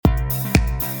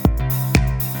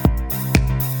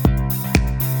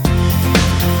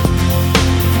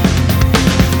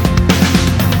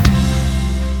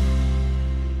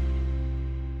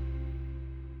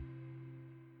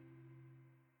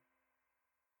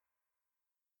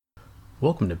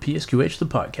Welcome to PSQH, the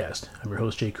podcast. I'm your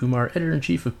host, Jay Kumar,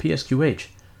 Editor-in-Chief of PSQH.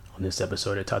 On this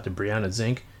episode, I talked to Brianna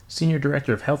Zink, Senior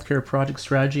Director of Healthcare Project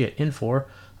Strategy at Infor,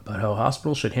 about how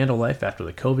hospitals should handle life after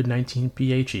the COVID-19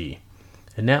 PHE.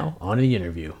 And now, on to the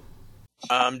interview.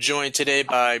 I'm joined today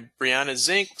by Brianna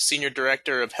Zink, Senior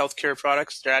Director of Healthcare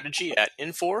Product Strategy at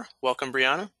Infor. Welcome,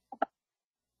 Brianna.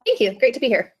 Thank you. Great to be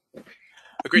here.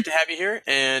 Great to have you here.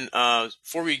 And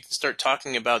before we start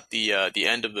talking about the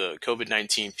end of the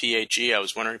COVID-19 PHE, I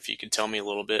was wondering if you could tell me a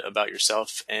little bit about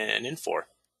yourself and Infor.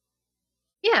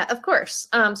 Yeah, of course.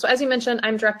 So as you mentioned,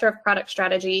 I'm Director of Product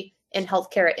Strategy in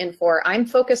Healthcare at Infor. I'm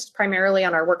focused primarily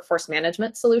on our workforce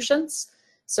management solutions.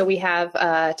 So we have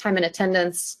time and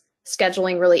attendance,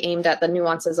 scheduling really aimed at the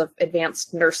nuances of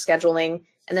advanced nurse scheduling.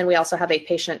 And then we also have a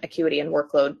patient acuity and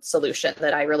workload solution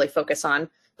that I really focus on.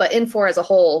 But Infor as a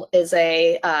whole is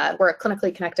we're a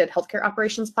clinically connected healthcare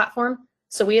operations platform.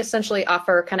 So we essentially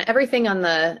offer kind of everything on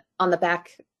the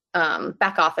back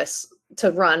office to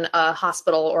run a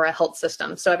hospital or a health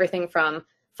system. So everything from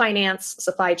finance,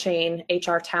 supply chain,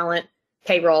 HR talent,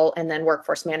 payroll, and then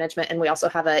workforce management. And we also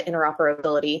have an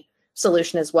interoperability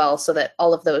solution as well, so that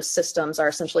all of those systems are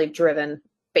essentially driven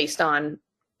based on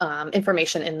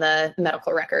information in the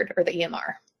medical record or the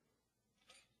EMR.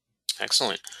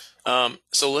 Excellent.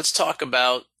 So let's talk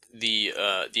about the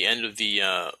end of the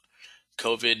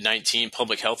COVID-19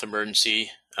 public health emergency,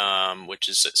 which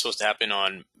is supposed to happen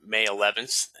on May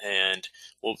 11th, and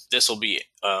this will be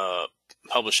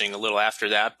publishing a little after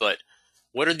that. But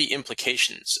what are the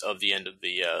implications of the end of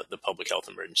the public health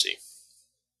emergency?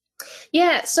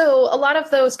 Yeah, so a lot of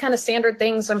those kind of standard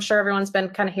things I'm sure everyone's been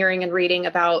kind of hearing and reading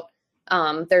about.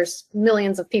 There's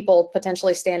millions of people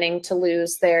potentially standing to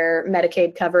lose their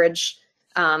Medicaid coverage.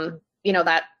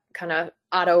 That kind of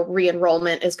auto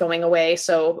re-enrollment is going away.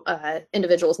 So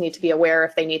individuals need to be aware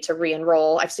if they need to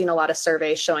re-enroll. I've seen a lot of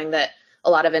surveys showing that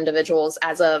a lot of individuals,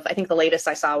 as of, I think the latest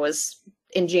I saw was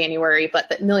in January, but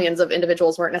that millions of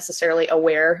individuals weren't necessarily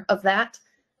aware of that.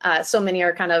 So many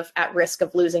are kind of at risk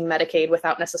of losing Medicaid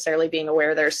without necessarily being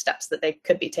aware there's steps that they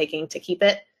could be taking to keep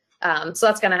it. So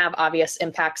that's going to have obvious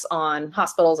impacts on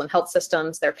hospitals and health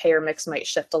systems. Their payer mix might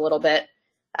shift a little bit.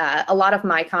 A lot of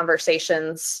my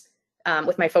conversations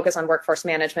with my focus on workforce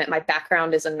management, my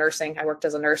background is in nursing. I worked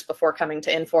as a nurse before coming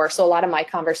to Infor. So a lot of my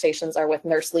conversations are with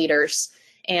nurse leaders,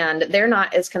 and they're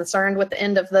not as concerned with the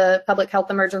end of the public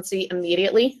health emergency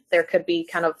immediately. There could be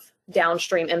kind of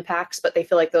downstream impacts, but they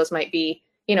feel like those might be,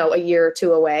 a year or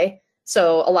two away.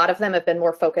 So a lot of them have been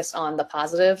more focused on the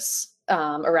positives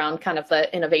around kind of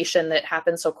the innovation that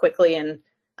happened so quickly and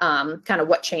kind of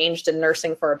what changed in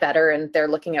nursing for a better. And they're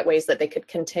looking at ways that they could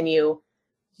continue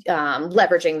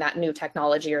leveraging that new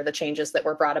technology or the changes that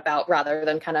were brought about rather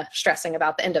than kind of stressing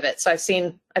about the end of it. So I've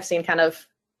seen kind of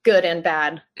good and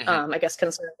bad, I guess,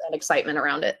 concern and excitement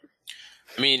around it.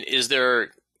 I mean, is there,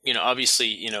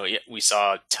 obviously, we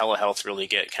saw telehealth really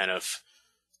get kind of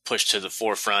pushed to the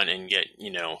forefront and get,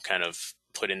 kind of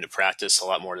put into practice a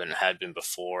lot more than it had been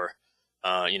before.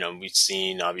 We've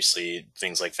seen obviously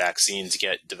things like vaccines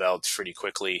get developed pretty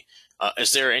quickly.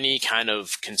 Is there any kind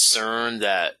of concern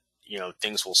that,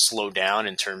 things will slow down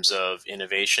in terms of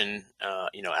innovation,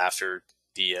 after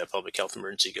the public health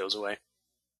emergency goes away?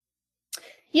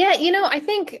 Yeah, I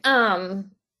think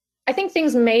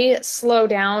things may slow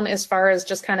down as far as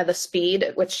just kind of the speed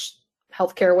at which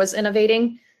healthcare was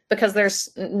innovating, because there's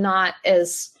not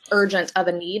as urgent of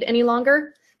a need any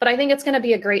longer. But I think it's going to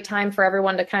be a great time for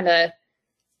everyone to kind of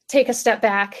take a step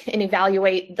back and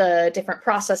evaluate the different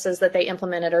processes that they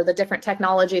implemented or the different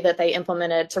technology that they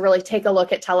implemented, to really take a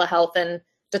look at telehealth and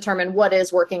determine what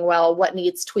is working well, what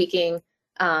needs tweaking.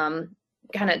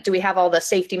 Do we have all the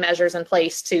safety measures in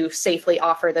place to safely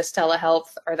offer this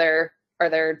telehealth? Are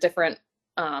there different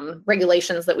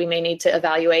regulations that we may need to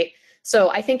evaluate?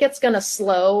 So I think it's going to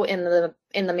slow in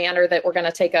the manner that we're going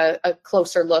to take a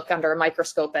closer look under a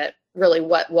microscope at really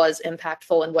what was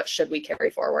impactful and what should we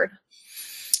carry forward.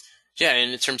 Yeah,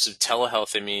 and in terms of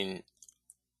telehealth, I mean,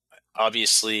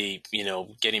 obviously,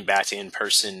 getting back to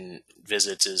in-person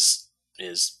visits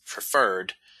is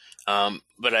preferred,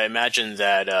 but I imagine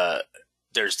that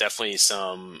there's definitely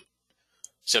some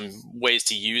ways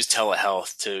to use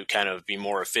telehealth to kind of be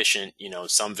more efficient.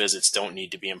 Some visits don't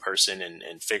need to be in person,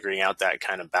 and figuring out that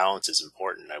kind of balance is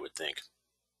important, I would think.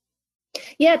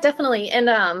 Yeah, definitely. And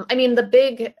the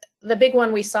big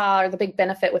one we saw, or the big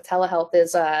benefit with telehealth,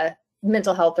 is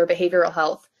mental health or behavioral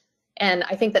health. And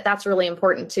I think that that's really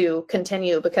important to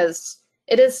continue, because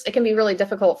it can be really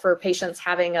difficult for patients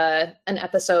having an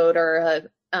episode or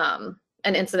an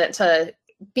incident to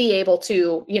be able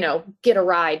to, get a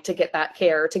ride to get that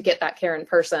care in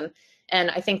person. And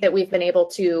I think that we've been able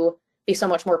to be so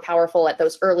much more powerful at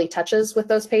those early touches with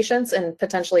those patients and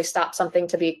potentially stop something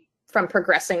from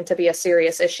progressing to be a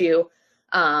serious issue.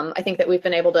 I think that we've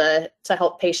been able to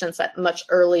help patients at much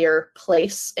earlier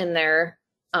place in their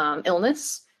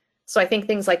illness. So I think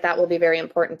things like that will be very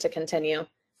important to continue.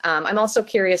 I'm also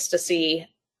curious to see,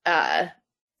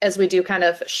 as we do kind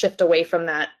of shift away from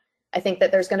that, I think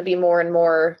that there's going to be more and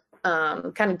more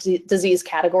kind of disease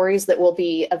categories that will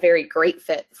be a very great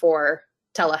fit for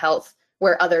telehealth,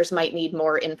 where others might need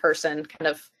more in-person kind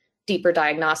of deeper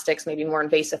diagnostics, maybe more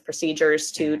invasive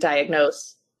procedures to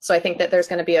diagnose. So I think that there's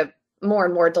going to be a more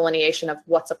and more delineation of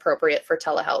what's appropriate for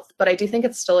telehealth. But I do think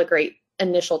it's still a great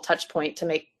initial touch point to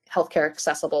make healthcare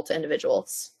accessible to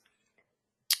individuals.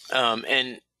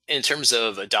 And in terms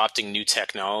of adopting new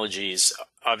technologies,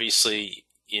 obviously,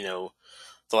 the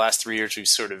last 3 years we've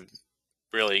sort of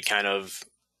really kind of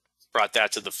brought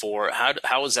that to the fore.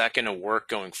 How is that going to work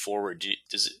going forward?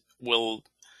 Will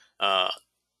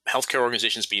healthcare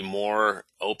organizations be more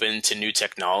open to new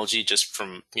technology just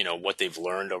from what they've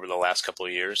learned over the last couple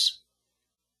of years?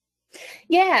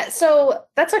 Yeah, so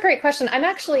that's a great question. I'm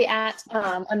actually at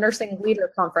a nursing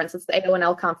leader conference. It's the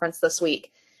AONL conference this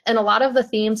week. And a lot of the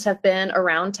themes have been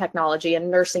around technology and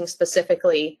nursing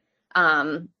specifically,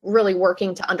 really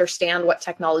working to understand what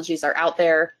technologies are out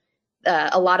there.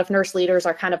 A lot of nurse leaders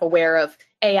are kind of aware of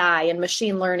AI and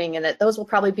machine learning and that those will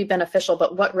probably be beneficial,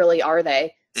 but what really are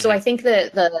they? So I think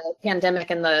that the pandemic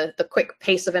and the quick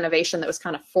pace of innovation that was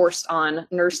kind of forced on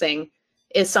nursing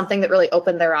is something that really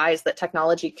opened their eyes that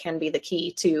technology can be the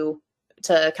key to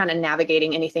kind of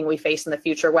navigating anything we face in the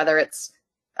future, whether it's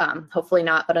hopefully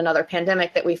not, but another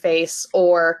pandemic that we face,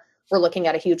 or we're looking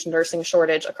at a huge nursing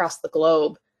shortage across the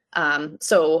globe.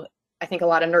 So I think a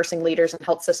lot of nursing leaders and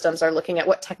health systems are looking at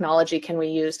what technology can we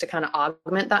use to kind of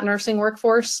augment that nursing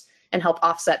workforce and help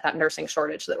offset that nursing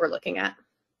shortage that we're looking at.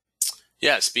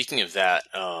 Yeah, speaking of that,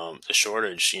 the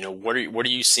shortage, what are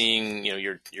you seeing?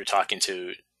 You're talking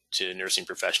to nursing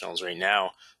professionals right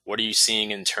now. What are you seeing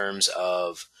in terms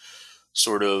of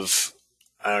sort of,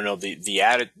 I don't know,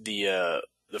 the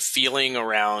feeling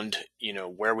around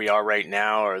where we are right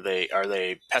now? Are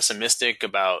they pessimistic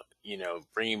about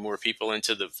bringing more people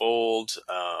into the fold?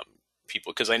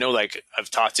 Because I know, like,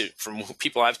 from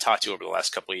people I've talked to over the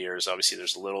last couple of years, obviously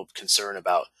there's a little concern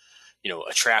about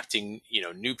attracting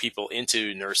new people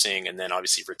into nursing, and then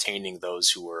obviously retaining those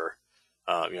who are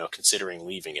considering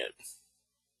leaving it.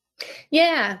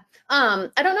 Yeah. I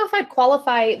don't know if I'd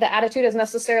qualify the attitude as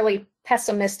necessarily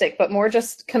pessimistic, but more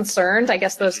just concerned. I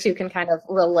guess those two can kind of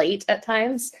relate at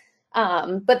times.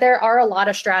 But there are a lot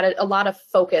of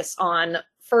focus on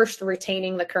first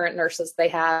retaining the current nurses they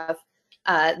have.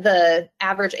 The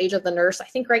average age of the nurse, I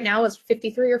think right now, is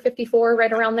 53 or 54,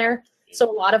 right around there. So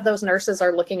a lot of those nurses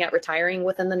are looking at retiring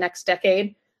within the next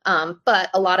decade. But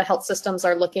a lot of health systems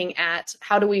are looking at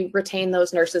how do we retain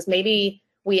those nurses? Maybe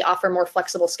we offer more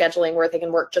flexible scheduling where they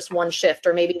can work just one shift,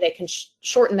 or maybe they can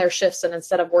shorten their shifts, and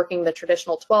instead of working the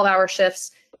traditional 12-hour shifts,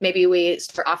 maybe we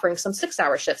start offering some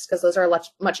 6-hour shifts because those are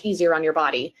much easier on your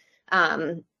body.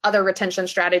 Other retention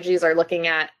strategies are looking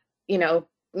at,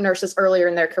 nurses earlier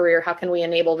in their career. How can we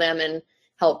enable them and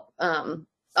help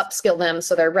upskill them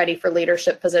so they're ready for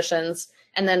leadership positions?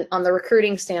 And then on the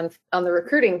recruiting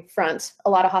front, a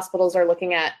lot of hospitals are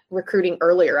looking at recruiting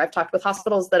earlier. I've talked with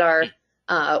hospitals that are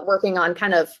working on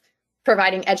kind of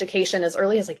providing education as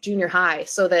early as like junior high,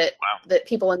 so that that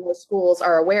people in those schools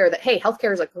are aware that, hey,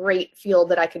 healthcare is a great field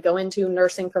that I could go into.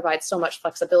 Nursing provides so much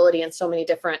flexibility and so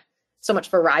much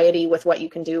variety with what you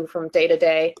can do from day to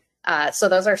day. So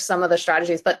those are some of the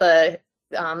strategies, but the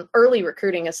early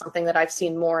recruiting is something that I've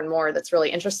seen more and more that's really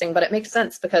interesting. But it makes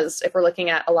sense, because if we're looking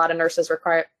at a lot of nurses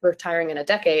retiring in a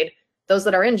decade, those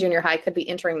that are in junior high could be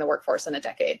entering the workforce in a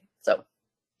decade. So.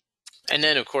 And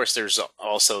then, of course, there's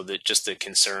also the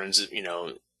concerns,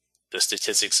 the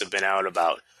statistics have been out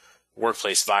about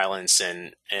workplace violence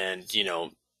and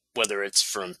whether it's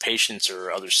from patients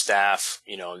or other staff,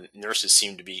 nurses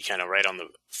seem to be kind of right on the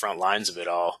front lines of it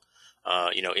all,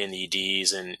 in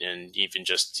EDs and even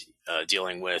just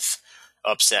dealing with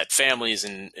upset families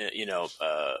and,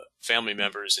 family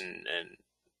members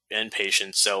and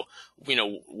patients. So,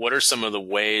 what are some of the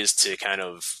ways to kind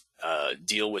of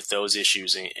deal with those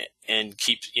issues and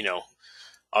keep,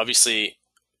 obviously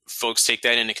folks take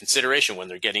that into consideration when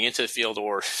they're getting into the field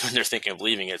or when they're thinking of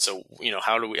leaving it. So,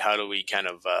 how do we kind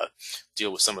of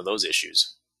deal with some of those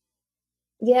issues?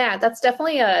 Yeah, that's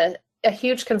definitely a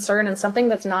huge concern, and something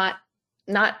that's not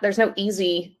there's no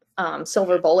easy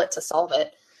silver bullet to solve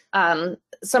it.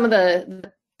 Some of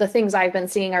the things I've been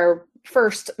seeing are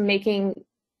first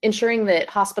ensuring that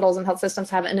hospitals and health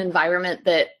systems have an environment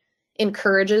that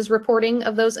encourages reporting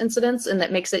of those incidents and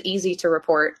that makes it easy to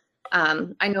report.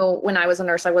 I know when I was a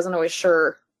nurse, I wasn't always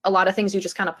sure. A lot of things you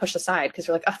just kind of push aside because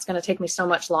you're like, oh, it's going to take me so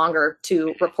much longer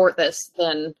to report this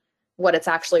than what it's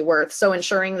actually worth. So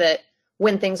ensuring that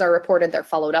when things are reported, they're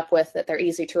followed up with, that they're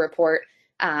easy to report.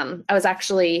 I was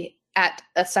actually at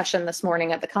a session this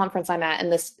morning at the conference I'm at,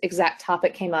 and this exact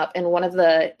topic came up. And one of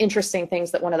the interesting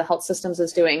things that one of the health systems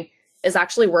is doing is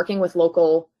actually working with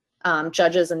local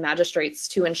judges and magistrates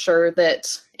to ensure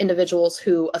that individuals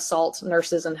who assault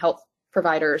nurses and health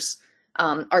providers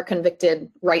are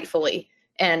convicted rightfully.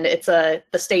 And it's the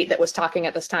state that was talking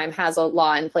at this time has a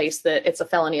law in place that it's a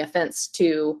felony offense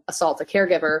to assault a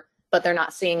caregiver, but they're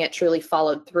not seeing it truly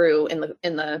followed through in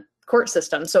the court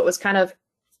system. So it was kind of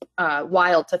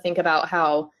wild to think about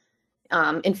how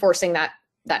enforcing that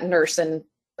nurse and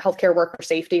healthcare worker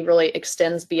safety really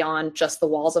extends beyond just the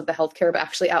walls of the healthcare, but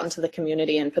actually out into the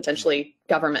community and potentially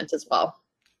government as well.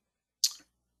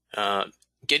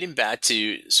 Getting back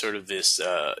to sort of this,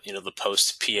 the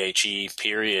post-PHE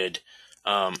period,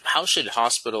 how should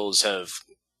hospitals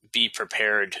be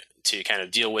prepared to kind of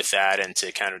deal with that and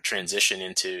to kind of transition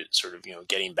into sort of,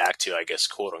 getting back to, I guess,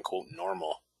 quote unquote,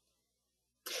 normal?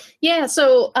 Yeah,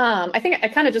 so I think I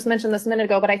kind of just mentioned this a minute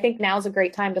ago, but I think now is a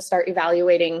great time to start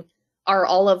evaluating, are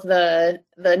all of the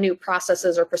new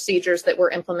processes or procedures that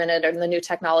were implemented and the new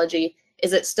technology,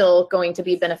 is it still going to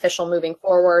be beneficial moving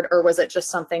forward, or was it just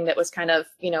something that was kind of,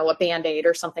 a Band-Aid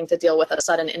or something to deal with a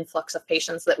sudden influx of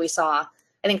patients that we saw?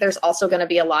 I think there's also going to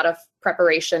be a lot of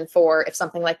preparation for if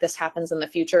something like this happens in the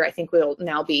future. I think we'll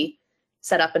now be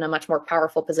set up in a much more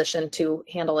powerful position to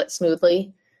handle it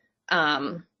smoothly.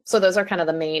 So those are kind of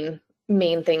the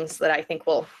main things that I think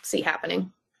we'll see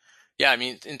happening. Yeah, I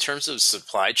mean, in terms of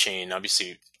supply chain,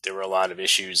 obviously there were a lot of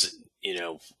issues,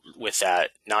 with that,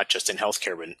 not just in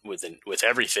healthcare, but with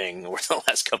everything over the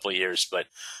last couple of years. But,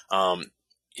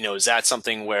 is that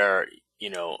something where,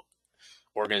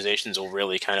 organizations will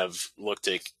really kind of look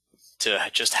to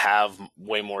just have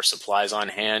way more supplies on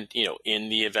hand, in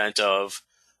the event of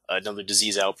another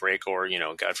disease outbreak or,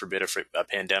 God forbid, a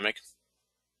pandemic?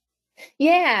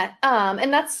 Yeah,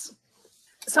 and that's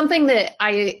something that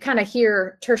I kind of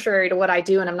hear tertiary to what I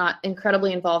do, and I'm not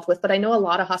incredibly involved with, but I know a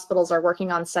lot of hospitals are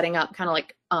working on setting up kind of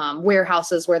like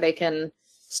warehouses where they can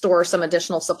store some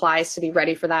additional supplies to be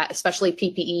ready for that, especially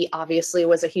PPE obviously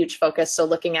was a huge focus. So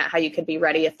looking at how you could be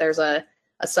ready if there's a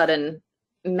sudden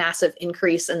massive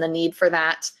increase in the need for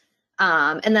that.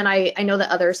 And then I know that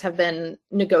others have been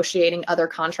negotiating other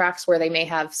contracts where they may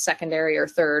have secondary or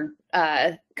third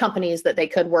companies that they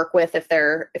could work with if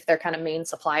their kind of main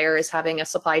supplier is having a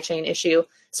supply chain issue.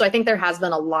 So I think there has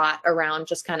been a lot around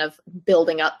just kind of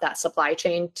building up that supply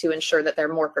chain to ensure that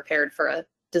they're more prepared for a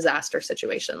disaster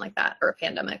situation like that or a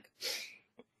pandemic.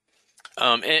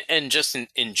 And just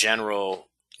in general,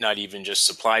 not even just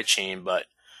supply chain, but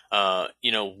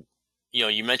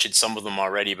you mentioned some of them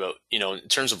already, but, in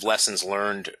terms of lessons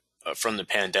learned from the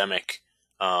pandemic,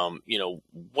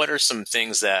 what are some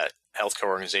things that healthcare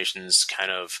organizations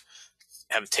kind of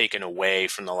have taken away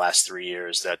from the last 3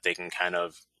 years that they can kind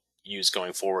of use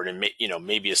going forward? And,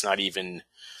 maybe it's not even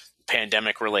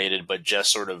pandemic related, but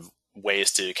just sort of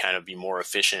ways to kind of be more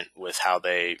efficient with how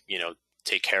they,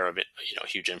 take care of it,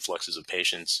 huge influxes of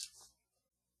patients.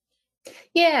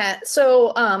 Yeah.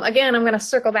 So again, I'm going to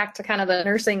circle back to kind of the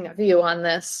nursing view on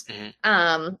this.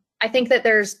 Mm-hmm. I think that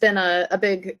there's been a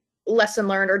big lesson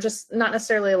learned, or just not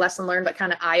necessarily a lesson learned, but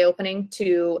kind of eye-opening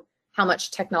to how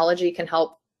much technology can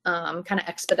help kind of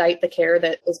expedite the care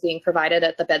that is being provided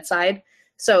at the bedside.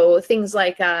 So things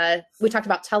like we talked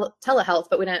about telehealth,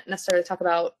 but we didn't necessarily talk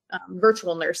about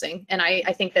virtual nursing. And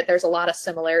I think that there's a lot of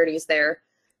similarities there.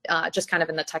 Just kind of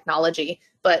in the technology.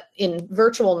 But in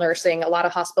virtual nursing, a lot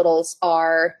of hospitals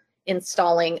are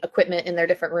installing equipment in their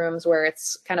different rooms where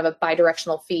it's kind of a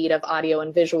bidirectional feed of audio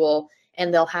and visual.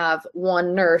 And they'll have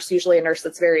one nurse, usually a nurse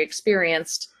that's very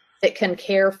experienced, that can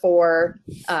care for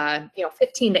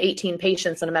 15 to 18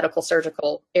 patients in a medical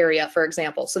surgical area, for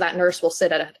example. So that nurse will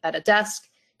sit at a desk,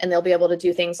 and they'll be able to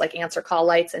do things like answer call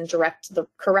lights and direct the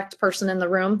correct person in the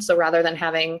room. So rather than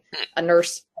having a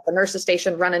nurse at the nurse's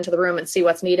station run into the room and see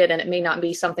what's needed, and it may not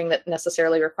be something that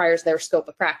necessarily requires their scope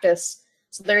of practice.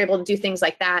 So they're able to do things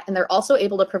like that. And they're also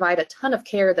able to provide a ton of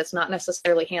care that's not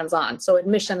necessarily hands-on. So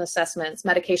admission assessments,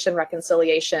 medication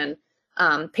reconciliation,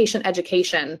 patient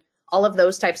education, all of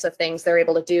those types of things they're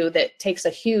able to do that takes a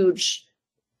huge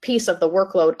piece of the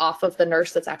workload off of the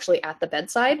nurse that's actually at the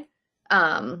bedside.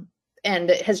 And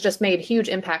it has just made huge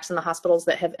impacts in the hospitals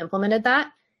that have implemented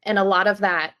that. And a lot of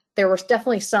that, there was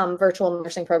definitely some virtual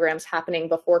nursing programs happening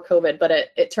before COVID, but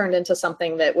it turned into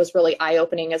something that was really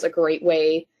eye-opening as a great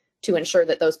way to ensure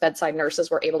that those bedside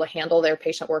nurses were able to handle their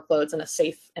patient workloads in a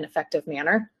safe and effective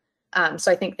manner.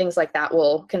 So I think things like that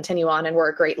will continue on and were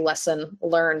a great lesson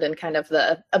learned in kind of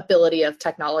the ability of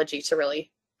technology to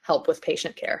really help with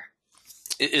patient care.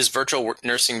 Is virtual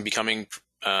nursing becoming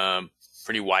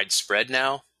pretty widespread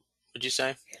now, would you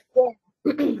say? Yeah.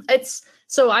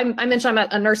 I mentioned I'm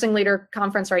at a nursing leader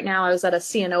conference right now. I was at a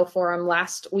CNO forum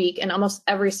last week, and almost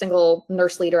every single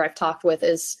nurse leader I've talked with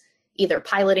is either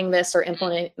piloting this or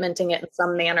implementing it in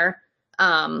some manner.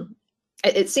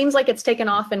 It seems like it's taken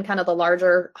off in kind of the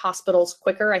larger hospitals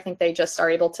quicker. I think they just are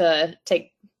able to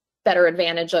take better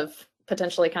advantage of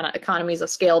potentially kind of economies of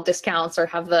scale discounts or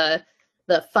have the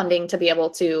funding to be able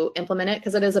to implement it,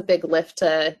 because it is a big lift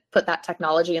to put that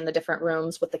technology in the different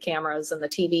rooms with the cameras and the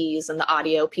TVs and the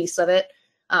audio piece of it.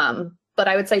 But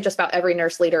I would say just about every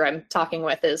nurse leader I'm talking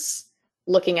with is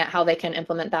looking at how they can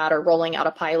implement that or rolling out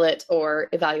a pilot or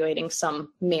evaluating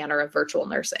some manner of virtual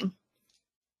nursing.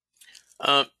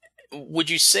 Would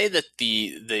you say that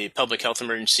the public health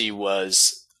emergency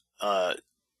was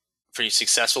pretty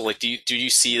successful? Like, do you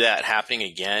see that happening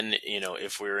again,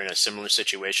 if we're in a similar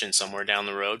situation somewhere down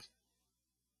the road?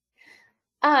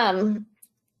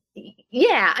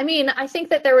 Yeah, I mean, I think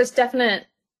that there was definite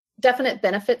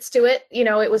benefits to it.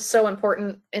 It was so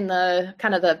important in the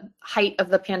kind of the height of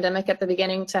the pandemic at the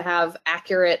beginning to have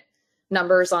accurate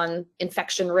numbers on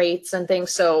infection rates and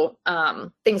things. So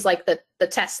things like the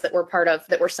tests that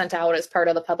were sent out as part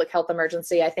of the public health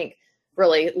emergency, I think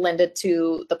really lended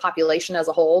to the population as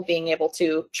a whole being able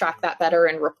to track that better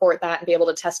and report that and be able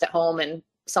to test at home and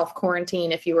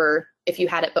self-quarantine if you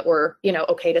had it but were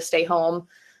okay to stay home.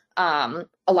 A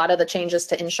lot of the changes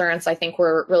to insurance, I think,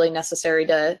 were really necessary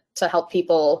to help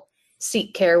people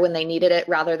seek care when they needed it,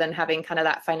 rather than having kind of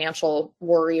that financial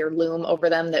worry or loom over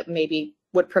them that maybe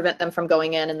would prevent them from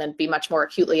going in and then be much more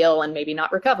acutely ill and maybe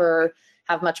not recover, or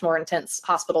have much more intense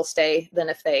hospital stay than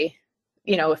if they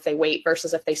wait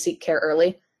versus if they seek care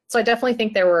early. So I definitely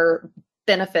think there were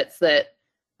benefits that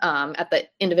at the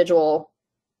individual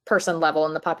person level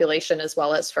in the population as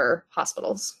well as for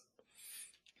hospitals.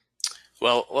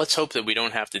 Well, let's hope that we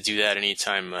don't have to do that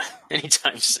anytime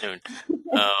soon.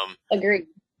 Agreed.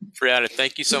 Brianna,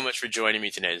 thank you so much for joining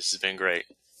me today. This has been great.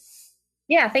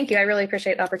 Yeah, thank you. I really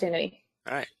appreciate the opportunity.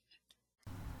 All right.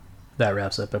 That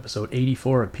wraps up episode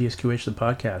 84 of PSQH the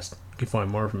podcast. You can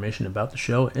find more information about the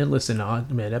show and listen to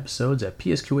on-demand episodes at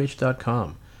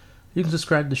psqh.com. You can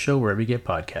subscribe to the show wherever you get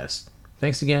podcasts.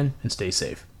 Thanks again, and stay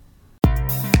safe.